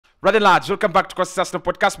Rather lads, welcome back to Cossy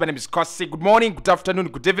Podcast. My name is Cossy. Good morning, good afternoon,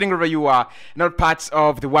 good evening, wherever you are in all parts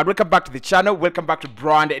of the world. Welcome back to the channel. Welcome back to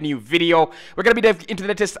brand new video. We're going to be diving into the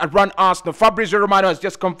latest around Arsenal. Fabrizio Romano has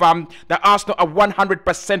just confirmed that Arsenal are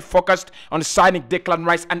 100% focused on signing Declan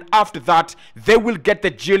Rice, and after that, they will get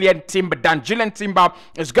the Jurrien Timber done. Jurrien Timber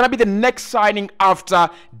is going to be the next signing after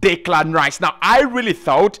Declan Rice. Now, I really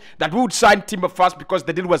thought that we would sign Timber first because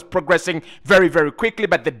the deal was progressing very, very quickly,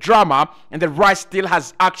 but the drama and the Rice deal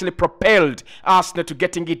has actually propelled Arsenal to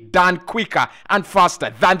getting it done quicker and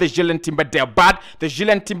faster than the Jurrien Timber deal. But the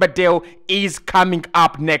Jurrien Timber deal is coming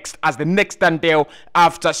up next as the next done deal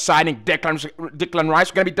after signing Declan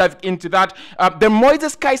Rice. We're going to be diving into that. The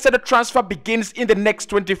Moises Caicedo transfer begins in the next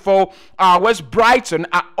 24 hours. Brighton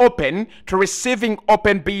are open to receiving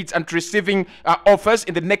open bids and to receiving offers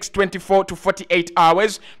in the next 24 to 48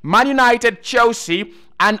 hours. Man United, Chelsea,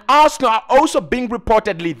 and Arsenal are also being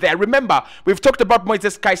reportedly there. Remember, we've talked about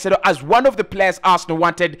Moises Caicedo as one of the players Arsenal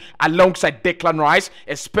wanted alongside Declan Rice,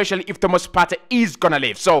 especially if Thomas Partey is going to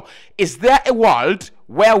leave. So, is there a world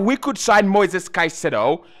where we could sign Moises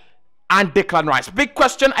Caicedo and Declan Rice? Big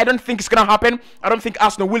question. I don't think it's going to happen. I don't think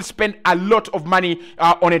Arsenal will spend a lot of money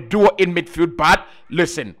on a duo in midfield. But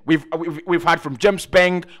listen, we've heard from James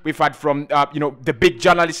Beng, we've heard from the big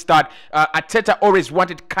journalist that Arteta always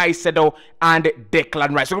wanted Caicedo and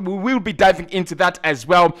Declan Rice. So we will be diving into that as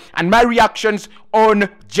well. And my reactions on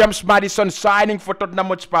James Maddison signing for Tottenham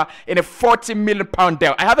Hotspur in a £40 million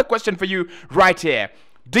deal. I have a question for you right here.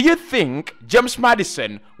 Do you think James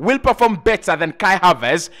Maddison will perform better than Kai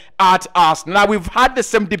Havertz at Arsenal? Now, we've had the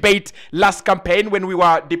same debate last campaign when we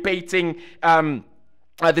were debating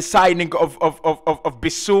the signing of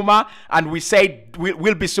Bissouma, and we said,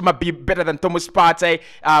 will Bissouma be better than Thomas Partey?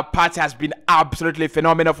 Partey has been absolutely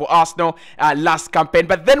phenomenal for Arsenal last campaign.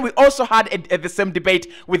 But then we also had the same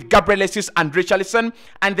debate with Gabriel Jesus and Richarlison,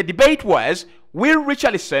 and the debate was, will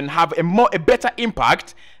Richarlison have a better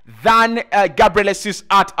impact than Gabriel Jesus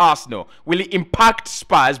at Arsenal? Will he impact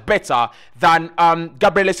Spurs better than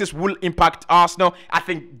Gabriel Jesus will impact Arsenal? I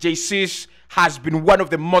think Jesus has been one of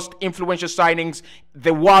the most influential signings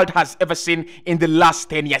the world has ever seen in the last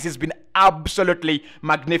 10 years. He's been absolutely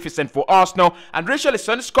magnificent for Arsenal. And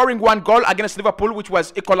Richarlison scoring one goal against Liverpool, which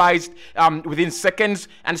was equalized within seconds,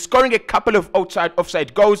 and scoring a couple of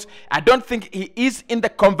offside goals. I don't think he is in the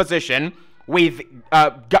conversation with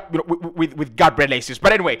Gabriel Jesus.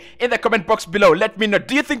 But anyway, in the comment box below, let me know,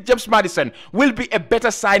 do you think James Maddison will be a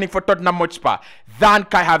better signing for Tottenham Hotspur than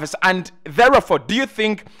Kai Havertz? And therefore, do you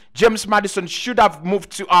think James Maddison should have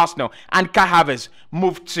moved to Arsenal and Kai Havertz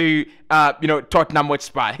moved to Tottenham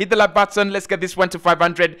Hotspur? Hit the like button. Let's get this one to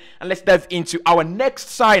 500 and let's dive into our next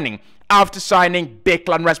signing after signing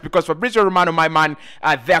Declan Rice, because Fabrizio Romano, my man,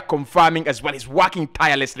 they're confirming as well. He's working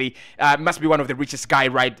tirelessly. Must be one of the richest guys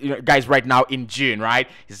right now in June, right?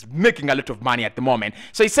 He's making a lot of money at the moment.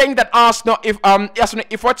 So he's saying that Arsenal, if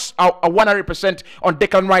what's 100% on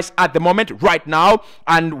Declan Rice at the moment, right now,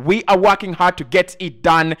 and we are working hard to get it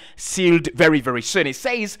done, sealed very, very soon. He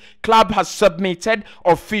says club has submitted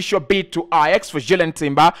official bid to Ajax for Jurrien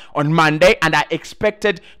Timber on Monday, and are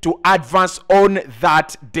expected to advance on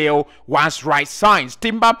that deal once Rice signs.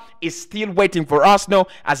 Timber is still waiting for Arsenal,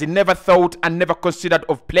 as he never thought and never considered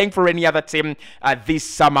of playing for any other team this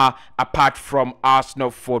summer apart from Arsenal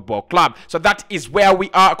Football Club. So that is where we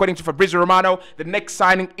are according to Fabrizio Romano. The next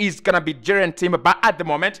signing is going to be Jurrien Timber, but at the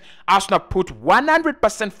moment Arsenal put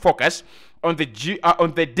 100% focus on the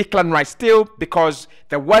Declan Rice deal, because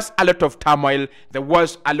there was a lot of turmoil, there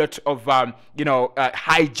was a lot of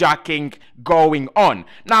hijacking going on.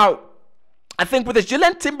 Now, I think with the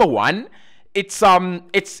Jurrien Timber one, it's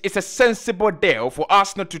a sensible deal for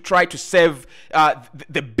Arsenal to try to save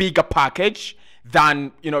the bigger package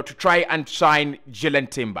than to try and sign Jurrien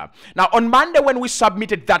Timber. Now, on Monday when we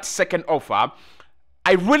submitted that second offer,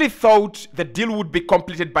 I really thought the deal would be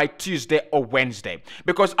completed by Tuesday or Wednesday,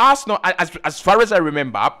 because Arsenal, as far as I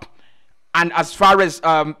remember, and as far as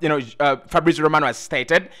Fabrizio Romano has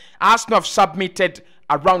stated, Arsenal have submitted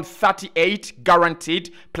around 38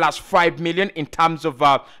 guaranteed plus 5 million in terms of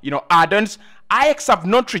add-ons. Ajax have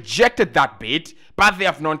not rejected that bid, but they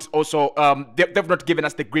have not also they've not given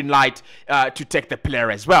us the green light to take the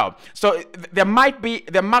player as well. So there must be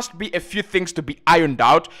a few things to be ironed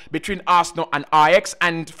out between Arsenal and Ajax,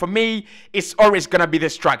 and for me, it's always going to be the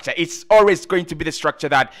structure. It's always going to be the structure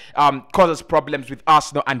that causes problems with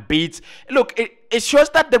Arsenal and bids. Look, it shows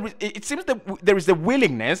that it seems that there is a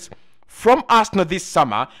willingness from Arsenal this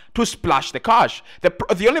summer to splash the cash.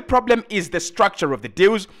 The only problem is the structure of the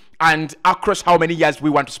deals and across how many years we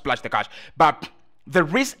want to splash the cash. But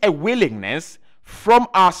there is a willingness from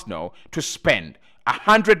Arsenal to spend.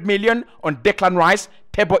 100 million on Declan Rice.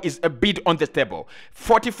 Table is a bid on the table.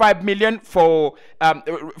 45 million for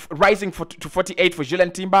rising to 48 for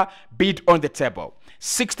Jurrien Timber, bid on the table.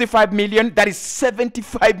 65 million, that is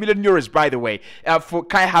 75 million euros, by the way, for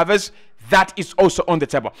Kai Havertz. That is also on the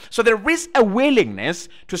table. So there is a willingness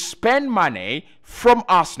to spend money from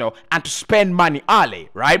Arsenal and to spend money early,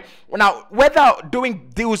 right? Now, whether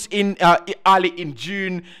doing deals in early in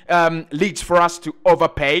June leads for us to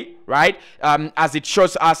overpay, right? As it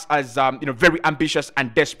shows us as very ambitious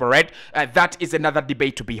and desperate, that is another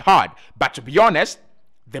debate to be had. But to be honest,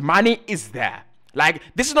 the money is there. Like,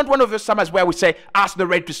 this is not one of those summers where we say, Arsenal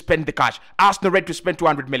ready to spend the cash, Arsenal ready to spend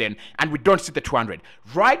 200 million, and we don't see the 200.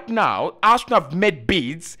 Right now, Arsenal have made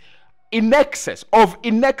bids in excess of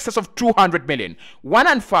 200 million.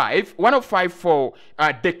 105 for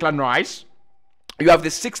Declan Rice. You have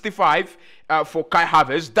the 65 for Kai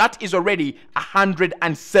Havertz. That is already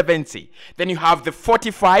 170. Then you have the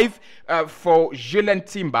 45 for Jurrien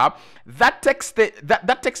Timber. That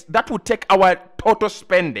would take our total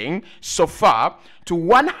spending so far to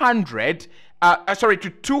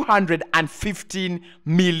 215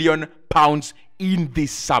 million pounds in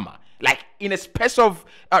this summer. Like, in a space of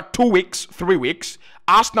 2 weeks, 3 weeks,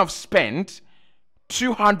 Arsenal have spent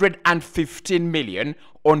 215 million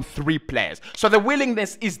on 3 players. So the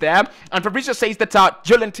willingness is there, and Fabrizio says that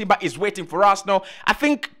Jurrien Timber is waiting for Arsenal. I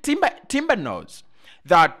think Timber knows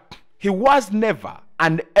that he was never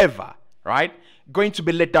and ever, right, going to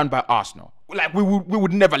be let down by Arsenal. Like, we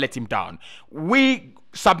would never let him down. We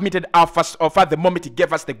submitted our first offer the moment he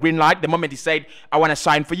gave us the green light, the moment he said, I want to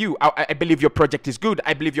sign for you. I believe your project is good.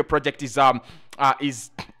 I believe your project is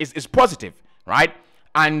positive, right?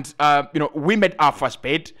 And we made our first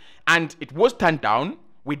bid, and it was turned down.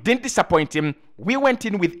 We didn't disappoint him. We went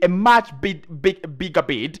in with a much bigger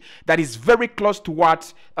bid that is very close to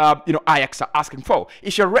what Ajax are asking for.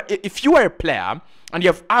 If you are a player and you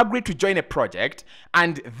have agreed to join a project,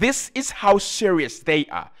 and this is how serious they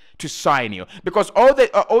are to sign you, because all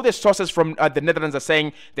the sources from the Netherlands are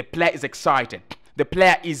saying the player is excited. The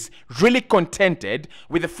player is really contented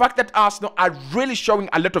with the fact that Arsenal are really showing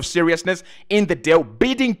a lot of seriousness in the deal,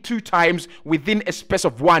 bidding 2 times within a space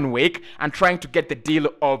of 1 week and trying to get the deal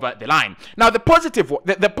over the line. Now, the positive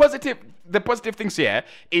things here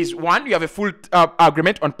is, one, you have a full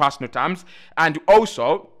agreement on personal terms, and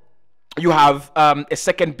also you have a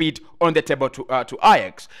second bid on the table to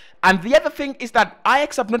Ajax. And the other thing is that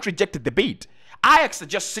Ajax have not rejected the bid. Ajax are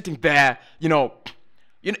just sitting there, You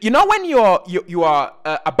know when you are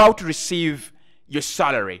about to receive your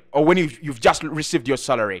salary, or when you've just received your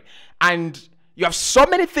salary, and you have so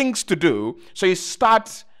many things to do, so you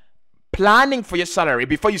start planning for your salary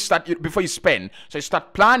before you spend. So you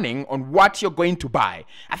start planning on what you're going to buy.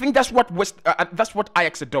 I think that's what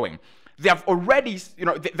Ajax are doing. They have already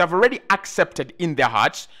accepted in their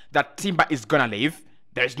hearts that Timber is gonna leave.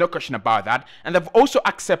 There is no question about that, and they've also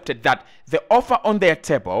accepted that the offer on their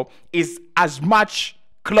table is as much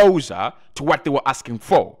closer to what they were asking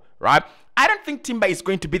for, right? I don't think Timber is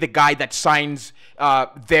going to be the guy that signs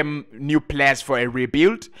them new players for a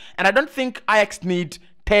rebuild, and I don't think Ajax need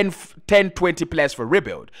 10, 20 players for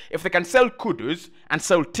rebuild. If they can sell Kudus and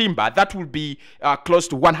sell Timber, that will be close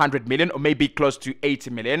to 100 million, or maybe close to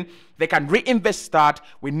 80 million. They can reinvest that.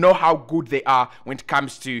 We know how good they are when it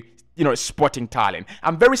comes to sporting talent.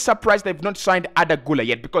 I'm very surprised they've not signed Adagula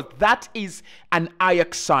yet, because that is an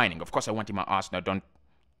Ajax signing. Of course, I want him at Arsenal. Don't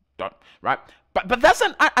right? But that's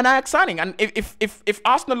an Ajax signing. And if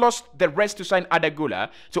Arsenal lost the rest to sign Adagula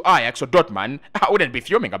to Ajax or Dortmund, I wouldn't be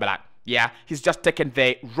fuming. I'd be like, yeah, he's just taken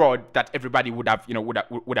the road that everybody would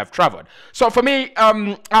have traveled. So for me,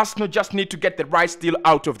 Arsenal just need to get the right deal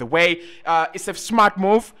out of the way. It's a smart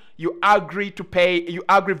move. You agree to pay, you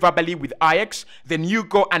agree verbally with Ajax, then you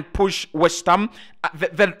go and push West Ham.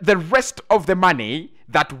 The rest of the money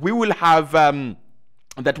that we will have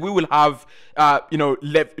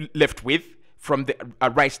left with from the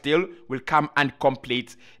Rice deal will come and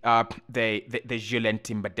complete the Jurrien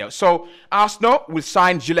Timber deal. So Arsenal will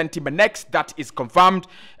sign Jurrien Timber next. That is confirmed.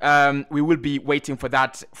 We will be waiting for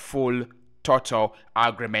that full total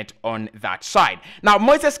agreement on that side. Now,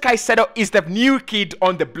 Moises Caicedo is the new kid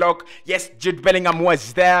on the block. Yes, Jude Bellingham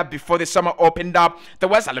was there before the summer opened up. There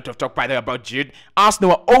was a lot of talk, by the way, about Jude. Arsenal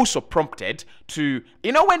were also prompted to,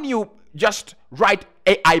 when you just write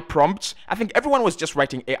AI prompts. I think everyone was just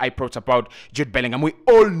writing AI prompts about Jude Bellingham. We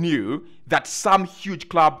all knew that some huge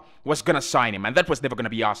club was going to sign him, and that was never going to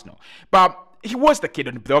be Arsenal. But he was the kid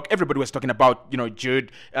on the block. Everybody was talking about,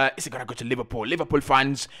 Jude. Is he going to go to Liverpool? Liverpool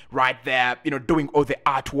fans right there, doing all the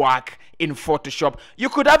artwork in Photoshop. You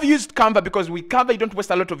could have used Canva, because with Canva, you don't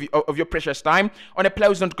waste a lot of your precious time on a player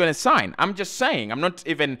who's not going to sign. I'm just saying. I'm not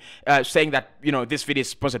even saying that, this video is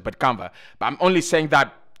sponsored by Canva. But I'm only saying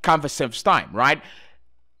that Canva saves time, right?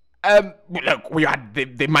 Look, we had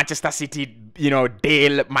the Manchester City,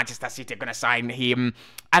 deal. Manchester City are going to sign him.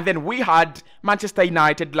 And then we had Manchester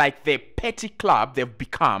United, like the petty club they've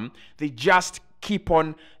become. They just keep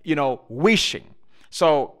on, wishing.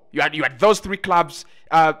 So you had those three clubs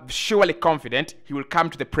surely confident he will come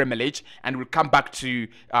to the Premier League and will come back to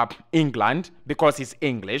England because he's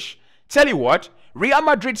English. Tell you what, Real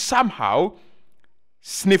Madrid somehow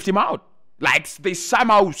sniffed him out. Like, they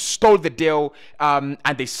somehow stole the deal and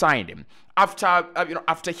they signed him.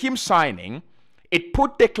 After him signing, it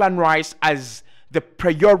put Declan Rice as the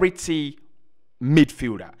priority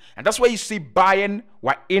midfielder. And that's why you see Bayern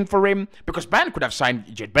were in for him, because Bayern could have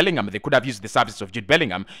signed Jude Bellingham. They could have used the services of Jude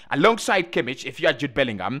Bellingham. Alongside Kimmich, if you have Jude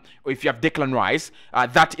Bellingham, or if you have Declan Rice,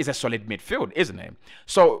 that is a solid midfield, isn't it?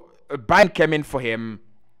 So Bayern came in for him.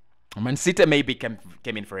 Man City maybe came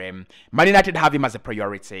in for him. Man United have him as a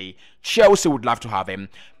priority. Chelsea would love to have him.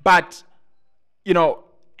 But,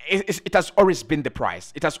 it has always been the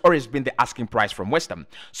price. It has always been the asking price from West Ham.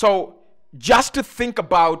 So just to think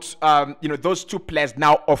about, those two players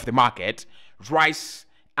now off the market, Rice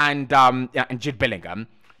and Jude Bellingham,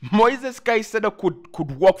 Moises Caicedo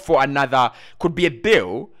could work for could be a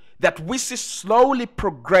deal that we see slowly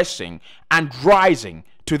progressing and rising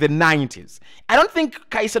to the 90s. I don't think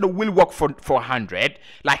Caicedo will work for 100.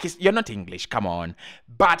 Like, you're not English, come on.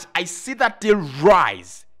 But I see that deal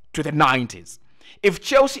rise to the 90s. If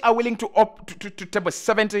Chelsea are willing to table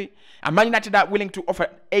 70, and Man United are willing to offer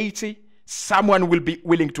 80, someone will be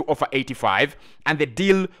willing to offer 85, and the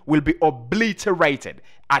deal will be obliterated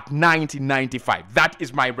at 1995. That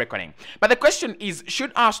is my reckoning. But the question is,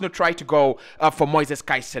 should Arsenal try to go for Moises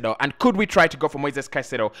Caicedo? And could we try to go for Moises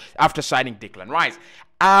Caicedo after signing Declan Rice?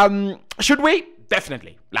 Should we?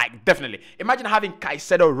 Definitely. Definitely. Imagine having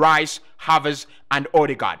Caicedo, Rice, Havertz, and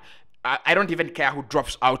Odegaard. I don't even care who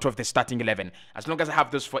drops out of the starting 11. As long as I have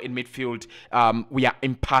those four in midfield, we are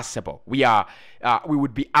impassable. We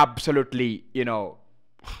would be absolutely,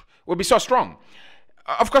 we'll be so strong.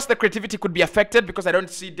 Of course, the creativity could be affected, because I don't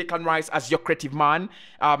see Declan Rice as your creative man.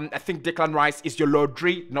 I think Declan Rice is your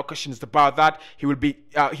Rodri. No questions about that. He will be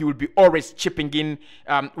always chipping in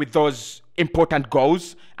with those important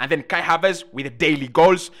goals, and then Kai Havertz with the daily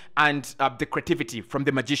goals and the creativity from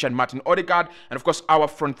the magician Martin Odegaard. And of course, our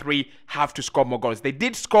front three have to score more goals. They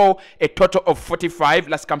did score a total of 45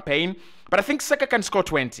 last campaign, but I think Saka can score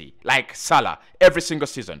 20, like Salah, every single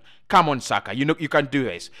season. Come on, Saka, you can do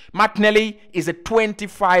this. Martinelli is a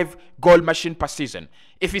 25 goal machine per season.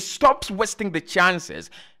 If he stops wasting the chances,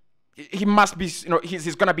 he must be,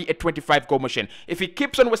 he's going to be a 25 goal machine. If he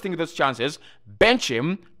keeps on wasting those chances, bench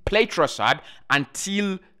him, play Trossard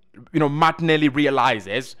until, Martinelli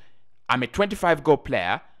realizes, I'm a 25 goal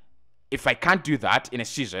player. If I can't do that in a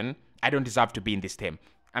season, I don't deserve to be in this team.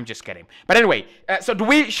 I'm just kidding. But anyway, so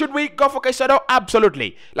should we go for Caicedo?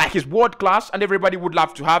 Absolutely. Like, he's world class and everybody would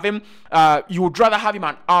love to have him. You would rather have him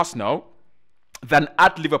at Arsenal than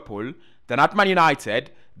at Liverpool, than at Man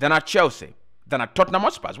United, than at Chelsea, than at Tottenham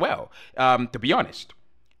Hotspur as well, to be honest.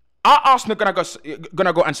 Are Arsenal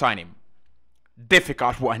gonna go and sign him?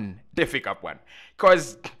 Difficult one.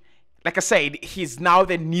 Because, like I said, he's now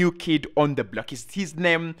the new kid on the block. His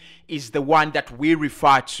name is the one that we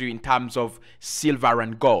refer to in terms of silver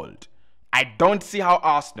and gold. I don't see how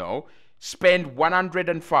Arsenal spend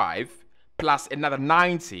 105 plus another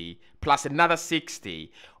 90 plus another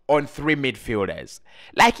 60 on three midfielders.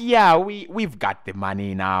 Like, yeah, we've got the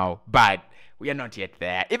money now, but we are not yet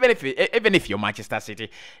there. Even if you're Manchester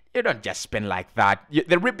City, you don't just spend like that.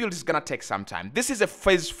 The rebuild is gonna take some time. This is a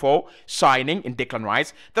phase 4 signing in Declan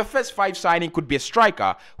Rice. The phase 5 signing could be a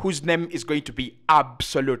striker whose name is going to be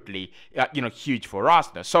absolutely, huge for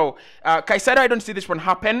Arsenal. So Caicedo, I don't see this one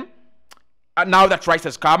happen. now that Rice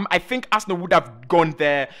has come, I think Arsenal would have gone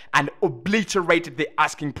there and obliterated the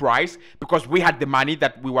asking price because we had the money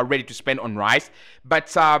that we were ready to spend on Rice.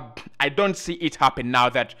 But I don't see it happen now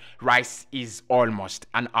that Rice is almost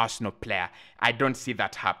an Arsenal player. I don't see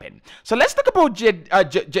that happen. So let's talk about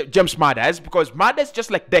James Madders, because Madders,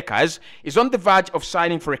 just like Deckers, is on the verge of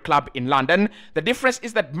signing for a club in London. The difference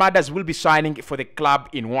is that Madders will be signing for the club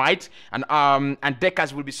in white, and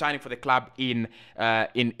Deckers will be signing for the club in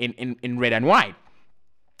red and white.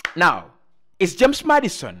 Now, is James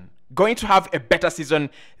Maddison going to have a better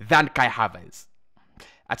season than Kai Havertz?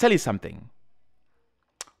 I'll tell you something.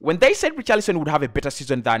 When they said Richarlison would have a better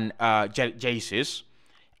season than Jesus,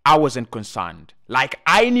 I wasn't concerned. Like,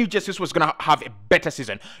 I knew Jesus was going to have a better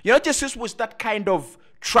season. You know, Jesus was that kind of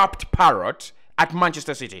trapped parrot at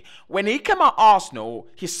Manchester City. When he came at Arsenal,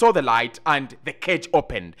 he saw the light and the cage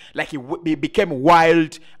opened. Like, he became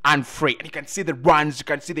wild and free. And you can see the runs, you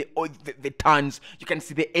can see the turns, you can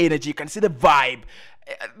see the energy, you can see the vibe.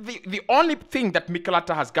 The only thing that Mikel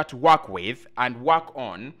Arteta has got to work with and work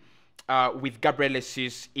on with Gabriel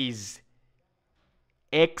Jesus is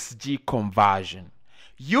XG conversion.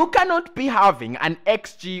 You cannot be having an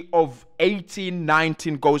XG of 18,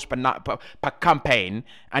 19 goals per campaign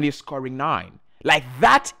and you're scoring 9. Like,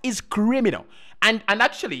 that is criminal. And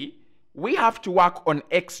actually, we have to work on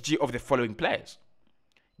XG of the following players.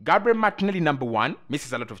 Gabriel Martinelli, number 1,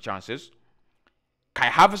 misses a lot of chances. Kai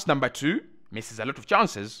Havertz, number 2, misses a lot of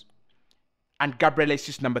chances. And Gabriel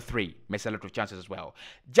Jesus, number 3, misses a lot of chances as well.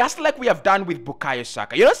 Just like we have done with Bukayo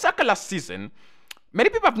Saka. You know, Saka last season, many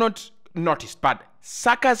people have not noticed, but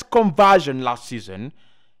Saka's conversion last season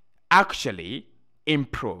actually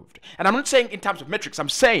improved. And I'm not saying in terms of metrics, I'm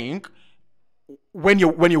saying when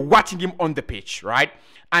you're watching him on the pitch, right?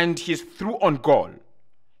 And he's through on goal,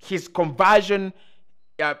 his conversion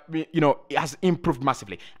has improved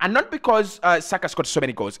massively. And not because Saka scored so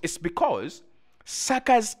many goals, it's because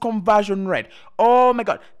Saka's conversion rate. Oh my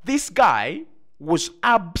God, this guy was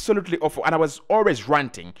absolutely awful, and I was always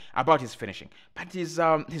ranting about his finishing. But he's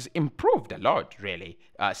improved a lot, really.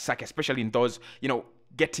 Saka, especially in those,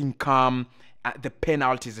 getting calm, the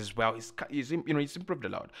penalties as well. He's improved a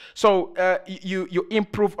lot. So you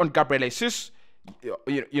improve on Gabriel Jesus.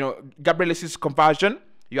 Gabriel Jesus' conversion,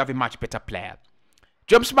 you have a much better player.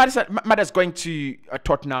 James Madders going to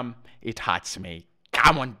Tottenham. It hurts me.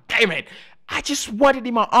 Come on, damn it. I just wanted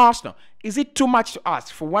him at Arsenal. Is it too much to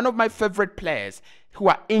ask for one of my favorite players who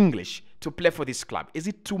are English to play for this club? Is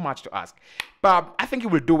it too much to ask? But I think he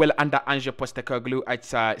will do well under Ange Postecoglou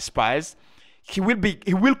at Spurs. He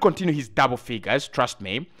will continue his double figures, trust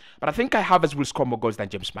me. But I think Kai Havertz will score more goals than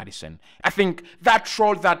James Maddison. I think that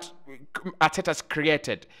role that Arteta's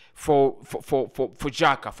created for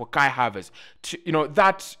Xhaka, for Kai Havertz,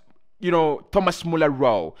 Thomas Muller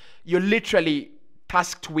role, you're literally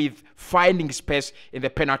tasked with finding space in the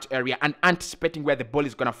penalty area and anticipating where the ball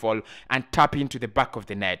is going to fall and tap into the back of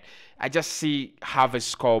the net. I just see Havertz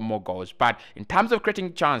score more goals. But in terms of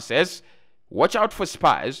creating chances, watch out for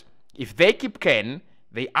Spurs. If they keep Kane,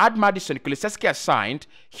 they add Maddison, Kulusevski has signed,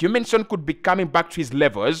 Huminson could be coming back to his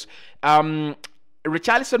levels.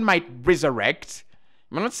 Richarlison might resurrect.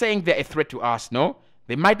 I'm not saying they're a threat to Arsenal.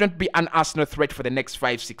 They might not be an Arsenal threat for the next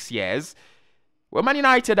 5-6 years. Well, Man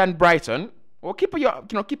United and Brighton, well, keep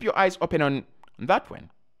your eyes open on that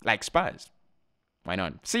one, like Spurs. Why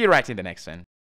not? See you right in the next one.